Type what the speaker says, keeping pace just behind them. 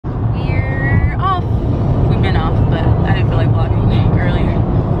like vlogging earlier.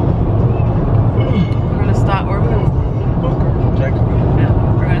 We're gonna stop. Where are we going? Jacksonville. Yeah,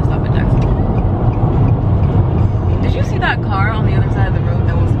 we're gonna stop at Jacksonville. Did you see that car on the other side of the road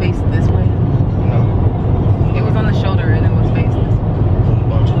that was faced this way? No. It was on the shoulder and it was faced this way.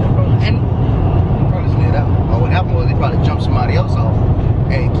 And probably slid out. Or what happened was they probably jumped somebody else off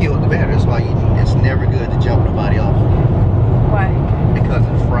and killed the bear. That's why it's never good to jump nobody off. why? Because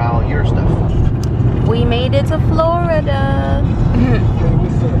of foul your stuff. We made it to Florida. We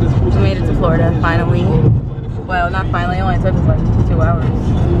made it to Florida finally. Well, not finally. It only took us like 2 hours.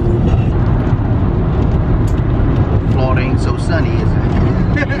 Florida ain't so sunny, is it?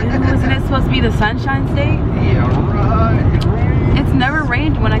 Wasn't it supposed to be the sunshine state? Yeah, right. It's never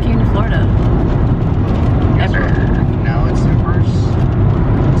rained when I came to Florida. Ever. Now it's the first.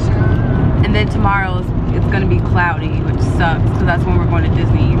 And then tomorrow it's gonna be cloudy, which sucks because that's when we're going to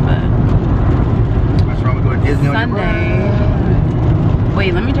Disney. But That's why we go to Disney on Sunday.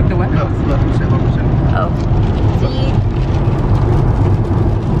 Wait, let me check the weather. Look, 1%. Oh. See?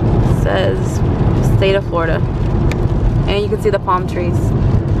 It says state of Florida, and you can see the palm trees.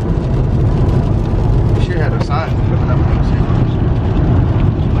 You should have a sign coming up.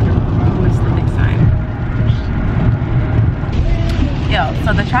 Where's the big sign? Yo,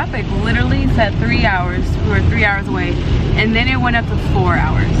 so the traffic literally said 3 hours. We were 3 hours away, and then it went up to 4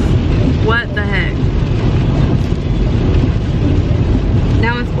 hours. What the heck?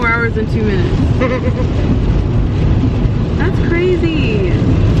 Now it's 4 hours and 2 minutes. That's crazy.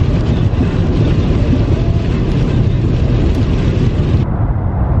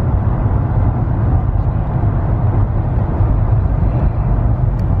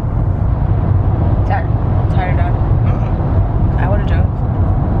 Tired out. I would have drove.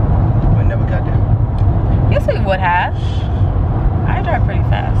 We never got there. Yes, we would have. I drive pretty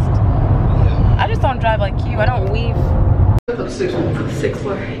fast. I just don't drive like you. I don't weave. Sixth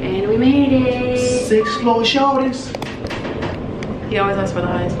floor, and we made it. 6th floor shorties. He always asks for the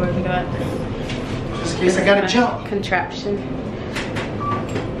highest floor we got. Just in case I gotta jump. Contraption.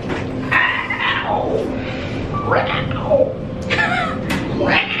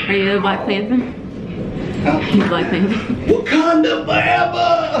 Are you the Black Panther? Huh? You Black Panther. Wakanda forever!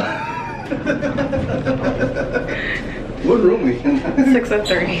 What room we in?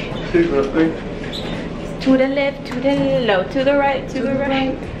 603. 603. To the left, to the low, to the right, to the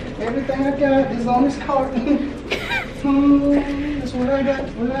right. Everything I got is on this card. That's what I got.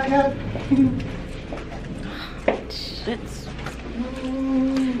 What I got. Shit's.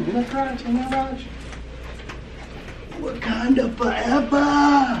 In the garage, in the garage. Wakanda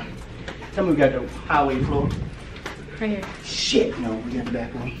forever. Tell me we got the highway floor. Right here. Shit, no, we got the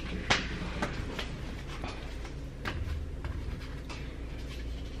back room.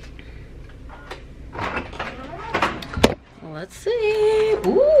 Let's see.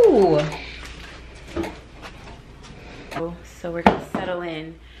 Ooh. So we're gonna settle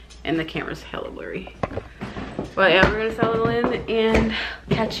in, and the camera's hella blurry. But yeah, we're gonna settle in and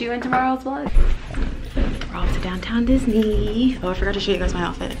catch you in tomorrow's vlog. We're off to downtown Disney. Oh, I forgot to show you guys my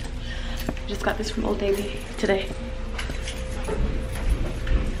outfit. I just got this from Old Navy today.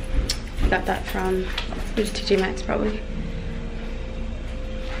 Got that from TJ Maxx probably.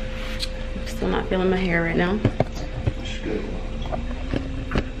 I'm still not feeling my hair right now. Good.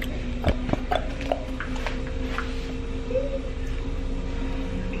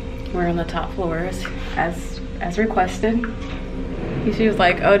 We're on the top floor as requested. She was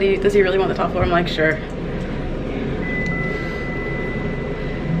like, "Oh, does he really want the top floor?" I'm like, "Sure."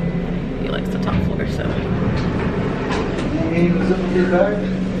 He likes the top floor, so. Hey, what's up with your bag?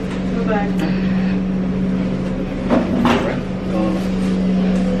 Go back.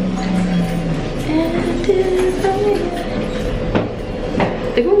 I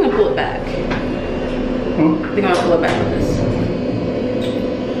think we're gonna pull it back. I think I'm gonna pull it back with this.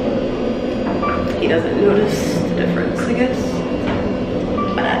 He doesn't notice the difference, I guess.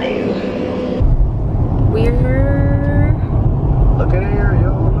 But I do. We're... Look at here,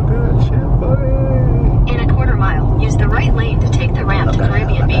 yo. Look at that shit, buddy. In a quarter mile, use the right lane to take the ramp to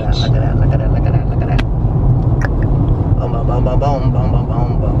Caribbean Beach. Look at that, look at that, look at that, look at that. Boom, boom, boom, boom, boom, boom,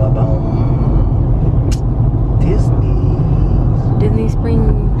 boom, boom, boom, boom. Disney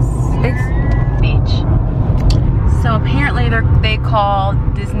Springs Beach. So apparently they call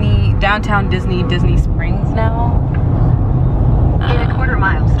downtown Disney Springs now. In a quarter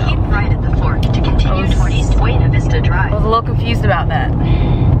mile, keep right at the fork to continue toward East Buena Vista I Drive. was a little confused about that.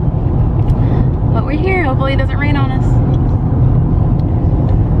 But we're here. Hopefully it doesn't rain on us.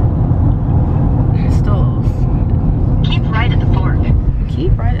 Still. Keep right at the fork.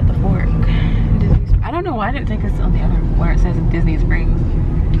 Keep right at the fork. I don't don't know why I didn't take us on the other where it says Disney Springs.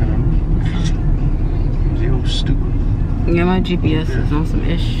 Zero stupid. Yeah, my GPS is on some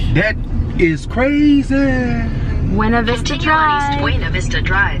ish. That is crazy. Buena Vista Continue on East Drive. Buena Vista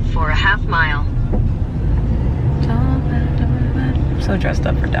Drive for a half mile. I'm so dressed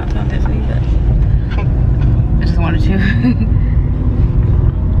up for downtown Disney, but I just wanted to.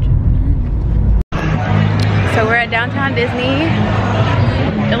 So we're at downtown Disney.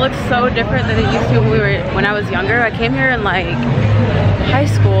 It looks so different than it used to when I was younger. I came here in like high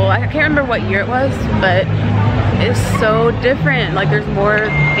school. I can't remember what year it was, but it's so different. Like there's more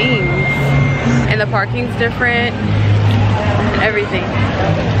things, and the parking's different, and everything.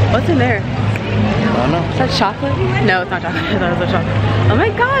 What's in there? I don't know. Is that chocolate? No, it's not chocolate. I thought it was a chocolate. Oh my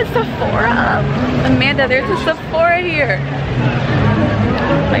god, Sephora! Amanda, there's a Sephora here.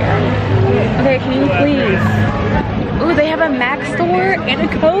 Oh my god. Okay, can you please? Ooh, they have a Mac store and a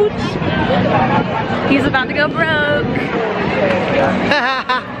Coach. He's about to go broke. Did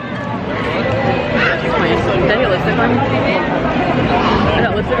I get lipstick on? I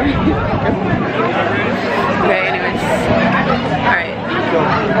got lipstick on. Okay, anyways. Alright.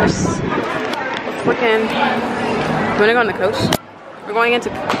 Looking. You wanna go on the Coach? We're going into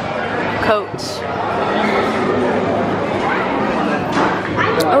Coach.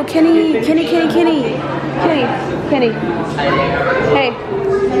 Oh, Kenny. Hey.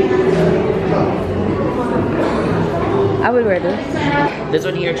 I would wear this. This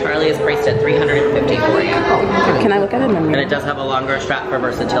one here, Charlie, is priced at $350 for you. Oh, can I look at it in the And mirror? it does have a longer strap for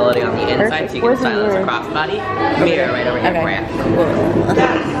versatility on the inside, Perfect. so you can Where's the style it as a mirror? crossbody. Mirror right over here for Okay. you. Cool.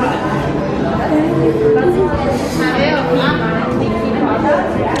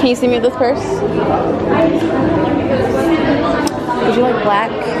 Can you see me with this purse? Would you like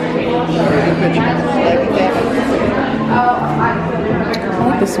black? I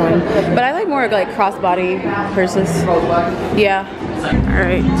like this one, but I like more like crossbody purses. Yeah. All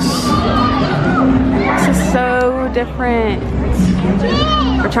right. This is so different.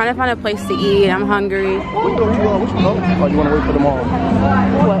 We're trying to find a place to eat. I'm hungry. Which one you want to wait for tomorrow?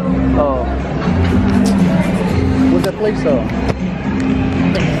 What? What's that place? We're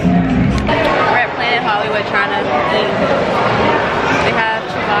at Planet Hollywood trying to eat. They have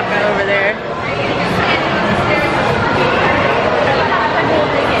Chewbacca over there.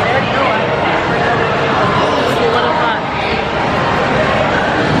 It's a little hot.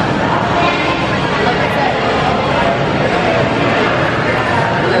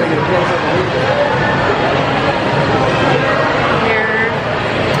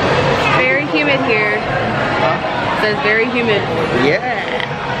 It's very humid here. It says very humid. Yeah.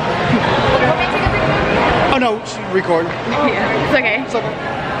 Oh no, she's recording. Yeah, it's okay. It's okay.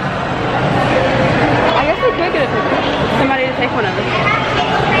 I guess we could get somebody to take one of them.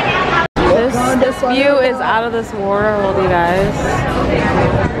 This view is out of this world, you guys.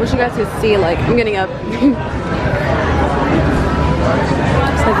 Wish you guys could see, like, I'm getting up.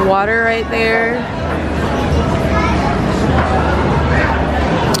 It's like water right there.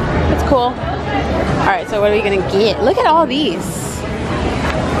 It's cool. Alright, so what are we gonna get? Look at all these.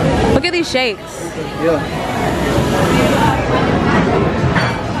 Look at these shakes. Yeah.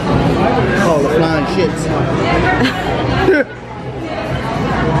 Oh, the flying shits.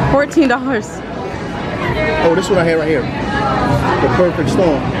 $14. Oh, this one I have right here. The perfect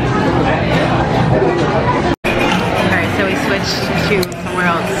storm. Alright, so we switched to somewhere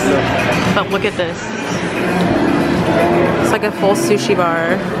else. But look at this. It's like a full sushi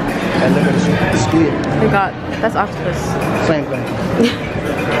bar. And look at the squid. We got, that's octopus. Same thing.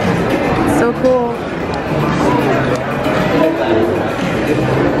 So cool.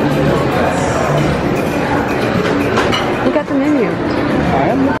 Look at the menu.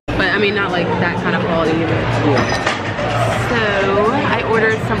 But I mean, not like that kind of quality either. So I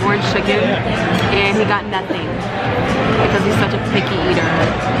ordered some orange chicken and he got nothing because he's such a picky eater.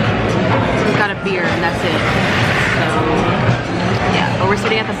 He's got a beer and that's it. So yeah, but we're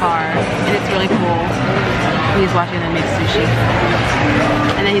sitting at the bar and it's really cool. He's watching them make sushi.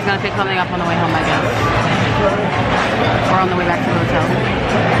 And then he's gonna pick something up on the way home, I guess. Or on the way back to the hotel.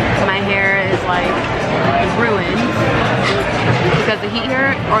 My hair is like ruined because the heat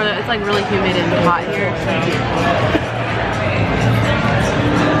here, or it's like really humid and hot here.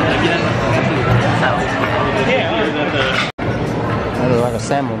 That looks like a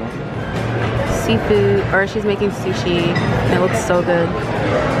salmon. Seafood, or she's making sushi. And it looks so good.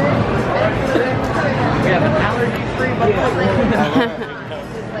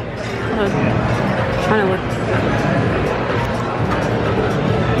 Trying to look.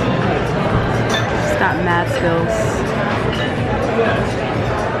 She's got mad skills.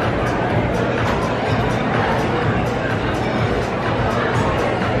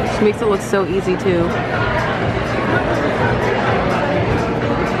 Makes it look so easy too.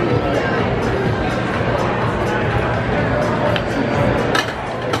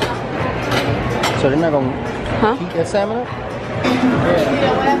 So they're not gonna heat that salmon up?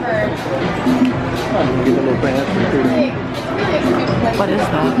 Get a little pan. What is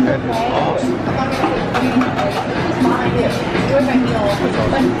that?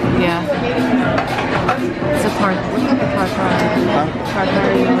 Yeah. It's a tartar.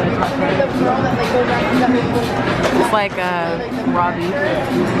 Tartar, you know what a tartar is? It's like raw beef.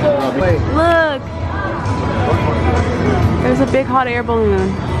 Look! There's a big hot air balloon.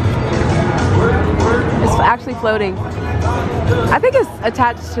 It's actually floating. I think it's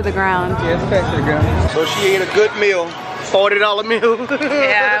attached to the ground. Yeah, it's attached to the ground. So she ate a good meal. $40 meal.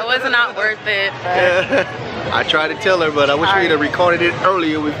 Yeah, it was not worth it. I tried to tell her, but I wish we'd have recorded it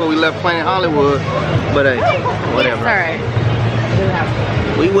earlier before we left Planet Hollywood. But hey, whatever. It's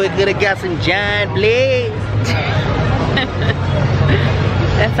alright. We would could have got some giant blades.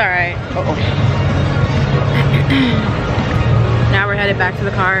 That's alright. Now we're headed back to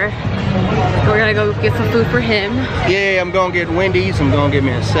the car. We're gonna go get some food for him. Yeah, I'm gonna get Wendy's. I'm gonna get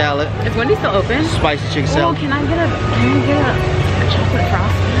me a salad. Is Wendy's still open? Spicy chicken Oh, salad. can I get a chocolate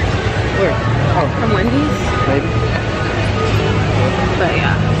frosty? Where? Oh, From Wendy's? maybe. But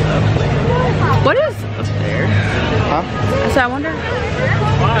yeah. What is up there? Huh? So I wonder.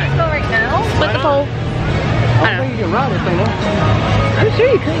 Why? Go right now. Split the pole. I don't know. You can ride it, thing, I'm sure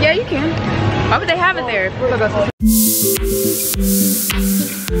you could. Yeah, you can. Why would they have it there?